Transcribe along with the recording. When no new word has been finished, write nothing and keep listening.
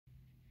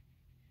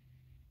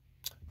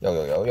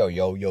Yo, yo, yo, yo,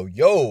 yo, yo,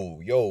 yo,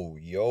 yo,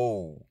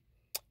 yo.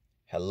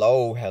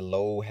 Hello,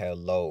 hello,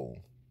 hello.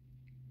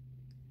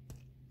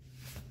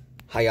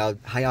 How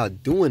y'all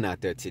doing out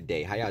there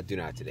today? How y'all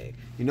doing out today?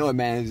 You know what,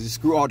 man? Just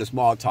screw all the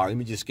small talk. Let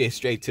me just get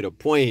straight to the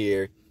point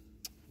here.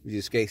 We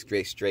just get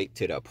straight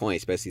to the point,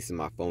 especially since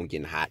my phone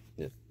getting hot.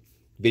 The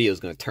video's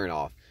gonna turn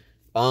off.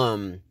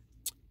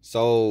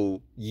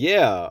 So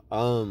yeah,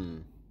 I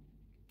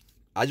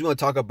just want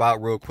to talk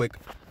about real quick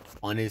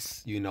on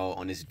this,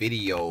 on this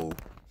video.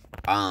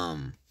 I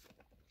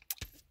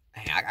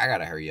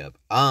gotta hurry up.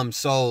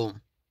 So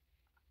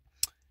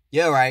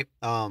yeah, right.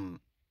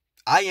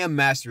 I am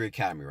Mastery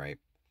Academy, right?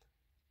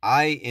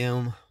 I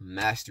am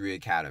Mastery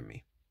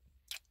Academy.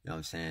 You know what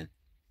I'm saying?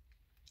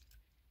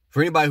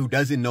 For anybody who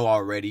doesn't know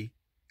already, you know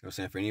what I'm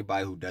saying? For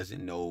anybody who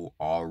doesn't know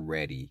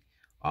already,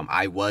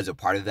 I was a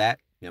part of that.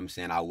 You know what I'm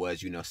saying? I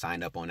was,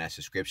 signed up on that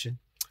subscription.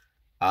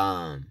 You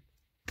know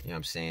what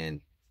I'm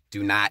saying?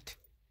 Do not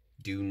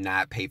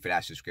pay for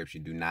that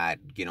subscription. Do not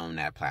get on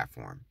that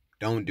platform.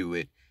 Don't do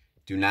it.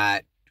 Do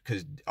not,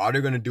 because all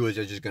they're going to do is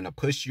they're just going to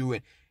push you.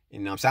 And you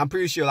know what I'm saying? I'm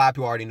pretty sure a lot of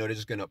people already know they're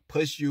just going to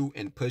push you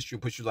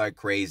like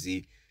crazy. You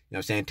know what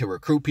I'm saying? To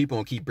recruit people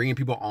and keep bringing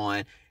people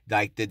on.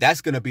 Like,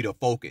 that's going to be the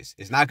focus.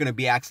 It's not going to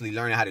be actually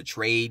learning how to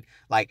trade.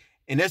 Like,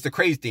 and that's the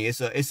crazy thing.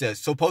 It's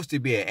supposed to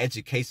be an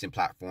education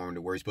platform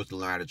where you're supposed to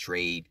learn how to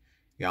trade.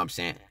 You know what I'm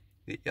saying?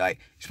 Like,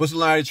 you're supposed to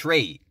learn how to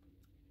trade.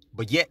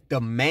 But yet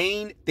the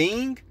main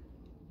thing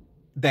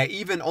that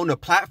even on the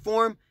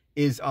platform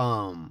is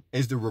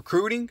the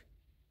recruiting.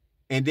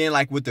 And then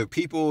like with the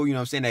people, you know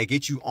what I'm saying, that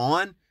get you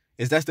on,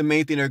 is that's the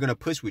main thing they're going to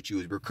push with you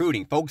is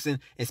recruiting, focusing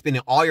and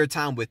spending all your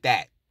time with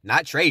that.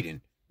 Not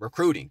trading,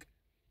 recruiting.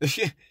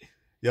 You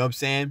know what I'm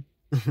saying?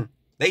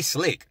 They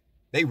slick.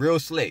 They real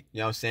slick. You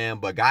know what I'm saying?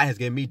 But God has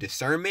given me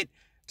discernment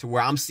to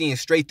where I'm seeing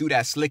straight through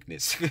that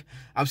slickness.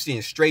 I'm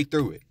seeing straight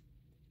through it.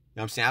 You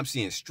know what I'm saying? I'm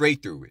seeing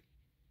straight through it.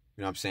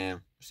 You know what I'm saying?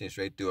 I'm seeing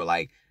straight through it.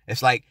 Like,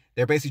 it's like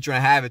they're basically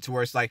trying to have it to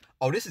where it's like,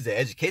 oh, this is an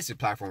education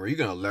platform where you're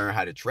going to learn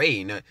how to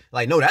trade.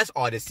 Like, no, that's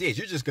all this is.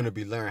 You're just going to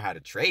be learning how to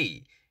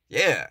trade.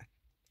 Yeah.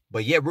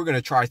 But yet we're going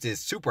to charge this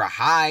super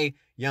high,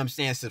 you know what I'm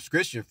saying,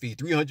 subscription fee,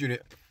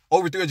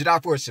 over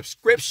 $300 for a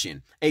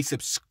subscription. A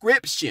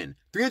subscription.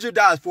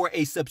 $300 for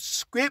a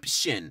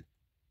subscription.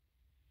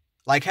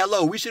 Like,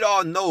 hello, we should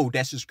all know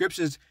that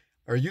subscriptions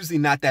are usually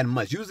not that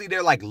much. Usually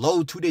they're like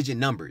low 2-digit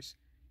numbers.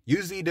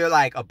 Usually they're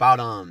like about,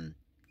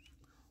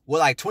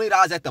 like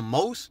 $20 at the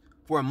most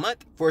for a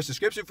month for a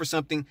subscription for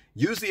something.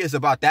 Usually it's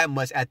about that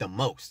much at the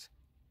most.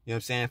 You know what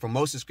I'm saying? For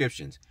most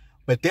subscriptions.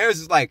 But theirs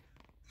is like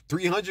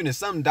 300 and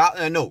something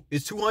dollars. No,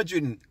 it's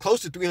 200 and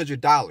close to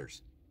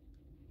 $300.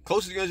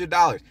 Close to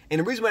 $300. And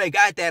the reason why they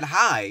got it that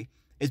high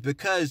is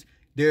because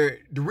the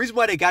reason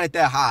why they got it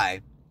that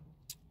high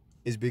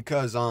is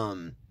because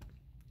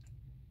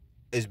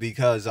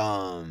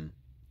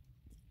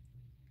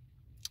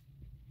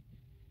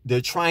they're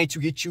trying to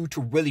get you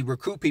to really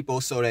recruit people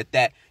so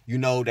that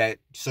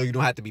so you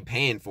don't have to be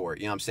paying for it.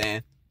 You know what I'm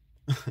saying?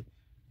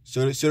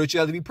 so that you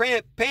have to be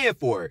paying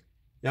for it.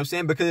 You know what I'm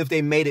saying? Because if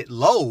they made it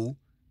low,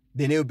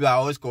 then it would be like,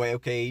 oh, it's going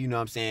okay. You know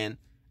what I'm saying?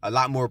 A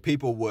lot more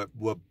people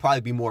would probably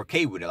be more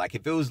okay with it. Like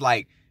if it was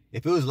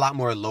a lot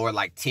more lower,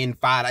 like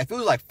 $5, if it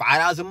was like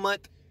 $5 a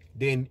month,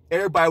 then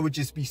everybody would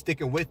just be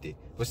sticking with it.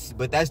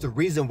 But that's the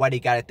reason why they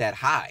got it that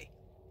high.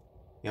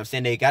 You know what I'm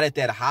saying? They got it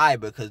that high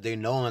because they're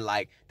knowing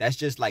like that's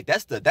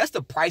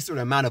the price or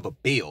the amount of a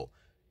bill.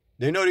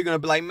 They know they're gonna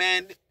be like,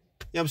 man, you know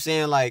what I'm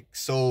saying? Like,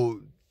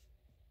 so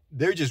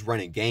they're just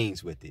running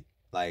games with it.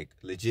 Like,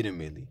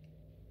 legitimately.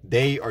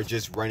 They are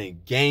just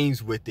running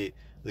games with it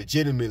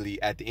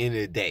legitimately at the end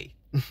of the day.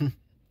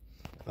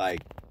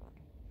 Like,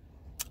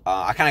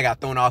 I kind of got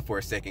thrown off for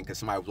a second because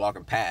somebody was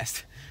walking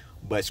past.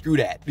 But screw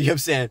that. You know what I'm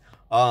saying?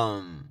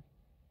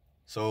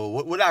 So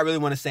what I really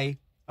want to say,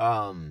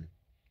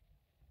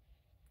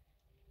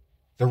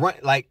 the run,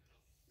 like,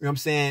 you know what I'm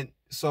saying?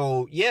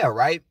 So yeah,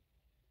 right?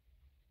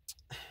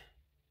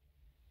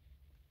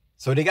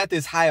 So they got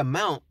this high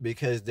amount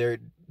because they're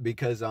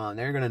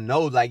gonna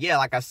know, like, yeah,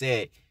 like I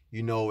said,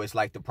 it's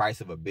like the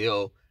price of a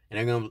bill,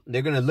 and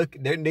they're gonna look.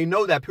 They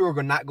know that people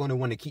are not going to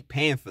want to keep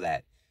paying for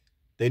that.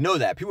 They know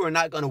that people are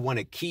not going to want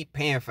to keep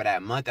paying for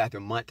that month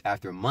after month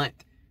after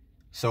month.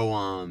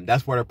 So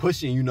that's where they're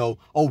pushing.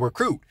 Oh,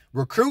 recruit.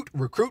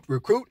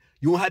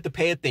 You won't have to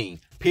pay a thing.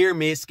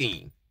 Pyramid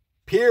scheme.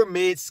 You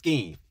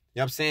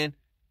know what I'm saying?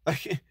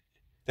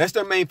 That's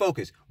their main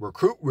focus.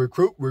 Recruit.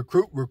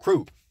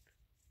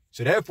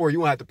 So therefore, you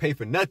won't have to pay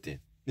for nothing.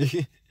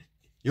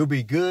 You'll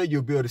be good.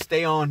 You'll be able to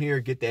stay on here,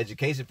 get the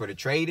education for the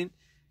trading.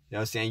 You know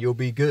what I'm saying? You'll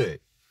be good.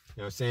 You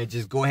know what I'm saying?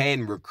 Just go ahead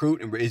and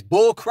recruit. And it's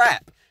bull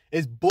crap.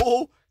 It's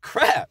bull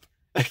crap.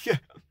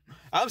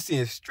 I'm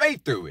seeing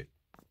straight through it.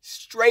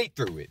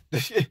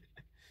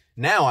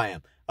 Now I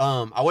am.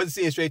 I wasn't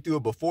seeing straight through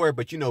it before,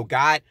 but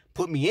God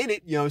put me in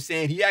it. You know what I'm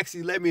saying? He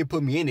actually let me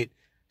put me in it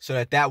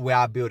so that way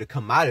I'll be able to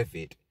come out of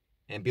it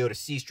and be able to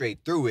see straight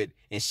through it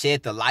and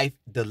shed the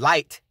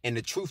light and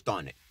the truth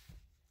on it.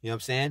 You know what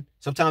I'm saying?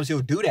 Sometimes he'll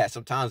do that.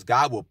 Sometimes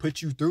God will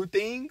put you through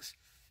things.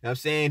 You know what I'm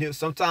saying?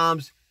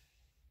 Sometimes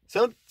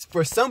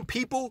For some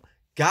people,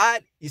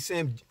 God, you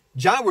saying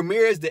John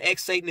Ramirez, the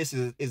ex-Satanist,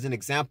 is an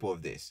example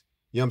of this.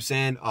 You know what I'm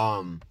saying?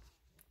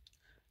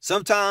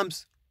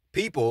 Sometimes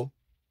people,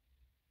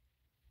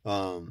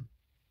 my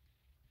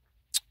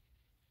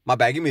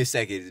bad, give me a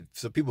second.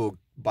 So people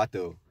about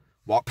to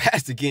walk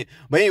past again.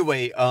 But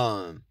anyway,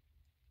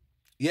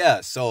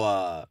 yeah,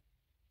 so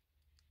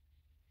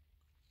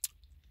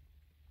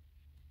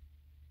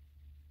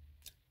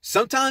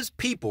sometimes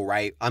people,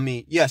 right? I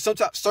mean, yeah,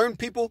 sometimes certain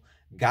people,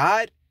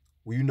 God,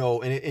 you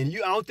know, and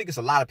you, I don't think it's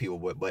a lot of people,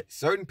 but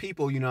certain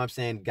people, you know what I'm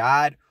saying,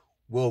 God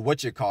will,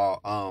 God,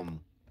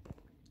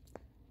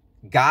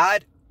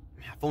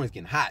 my phone is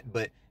getting hot,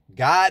 but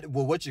God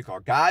will,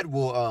 God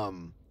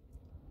will,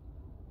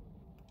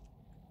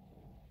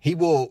 he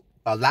will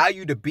allow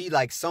you to be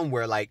like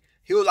somewhere, like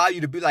he'll allow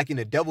you to be like in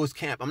the devil's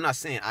camp. I'm not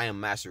saying I Am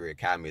Mastery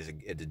Academy is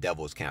at the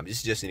devil's camp. This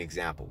is just an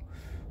example.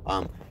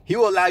 He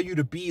will allow you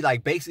to be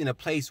like basically in a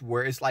place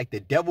where it's like the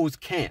devil's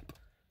camp.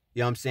 You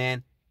know what I'm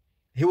saying?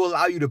 He will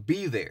allow you to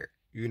be there,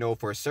 you know,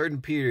 for a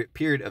certain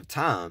period of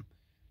time.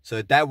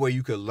 So that way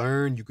you could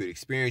learn, you could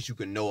experience, you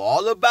could know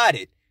all about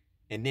it,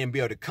 and then be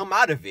able to come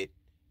out of it.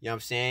 You know what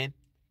I'm saying?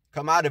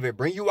 Come out of it,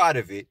 bring you out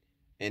of it.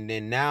 And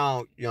then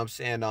now, you know what I'm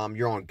saying,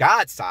 you're on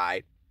God's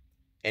side.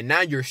 And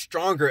now you're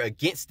stronger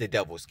against the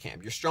devil's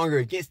camp. You're stronger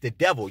against the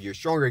devil. You're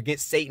stronger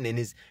against Satan and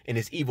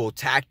his evil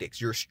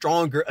tactics. You're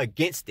stronger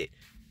against it.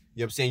 You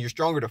know what I'm saying? You're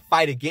stronger to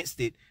fight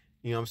against it.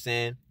 You know what I'm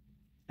saying?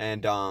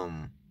 And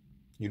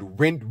you know,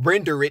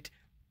 render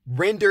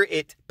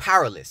it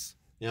powerless.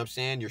 You know what I'm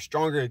saying? You're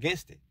stronger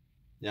against it.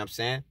 You know what I'm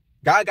saying?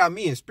 God got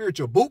me in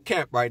spiritual boot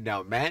camp right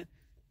now, man.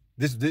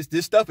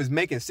 This stuff is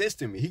making sense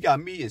to me. He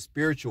got me in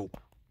spiritual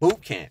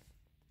boot camp.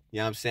 You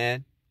know what I'm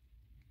saying?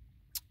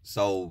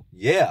 So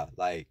yeah,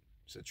 like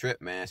it's a trip,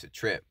 man. It's a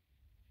trip.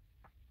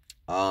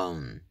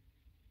 So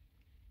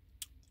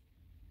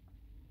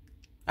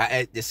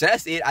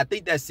that's it. I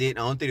think that's it. I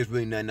don't think there's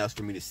really nothing else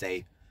for me to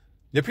say.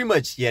 There pretty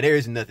much, yeah, there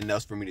is nothing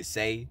else for me to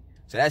say.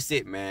 So that's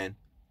it, man.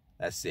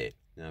 That's it.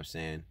 You know what I'm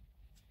saying?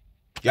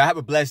 Y'all have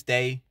a blessed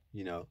day.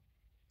 You know,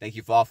 thank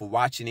you for all for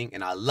watching,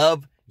 and I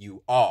love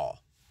you all.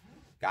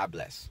 God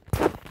bless.